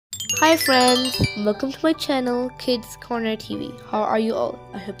Hi friends, welcome to my channel Kids Corner TV. How are you all?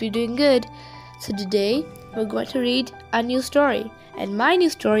 I hope you're doing good. So today we're going to read a new story, and my new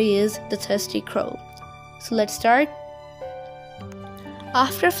story is The Thirsty Crow. So let's start.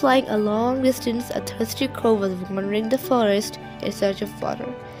 After flying a long distance, a thirsty crow was wandering the forest in search of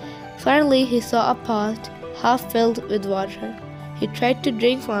water. Finally, he saw a pot half filled with water. He tried to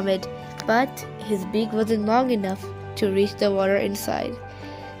drink from it, but his beak wasn't long enough to reach the water inside.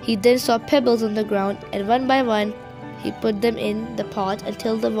 He then saw pebbles on the ground, and one by one he put them in the pot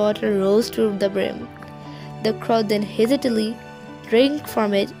until the water rose to the brim. The crow then hesitantly drank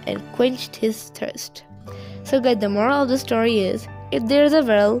from it and quenched his thirst. So guys, the moral of the story is, if there's a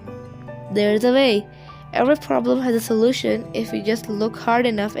well, there's a way. Every problem has a solution if you just look hard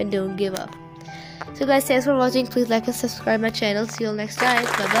enough and don't give up. So guys, thanks for watching. Please like and subscribe my channel. See you all next time.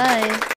 Bye bye.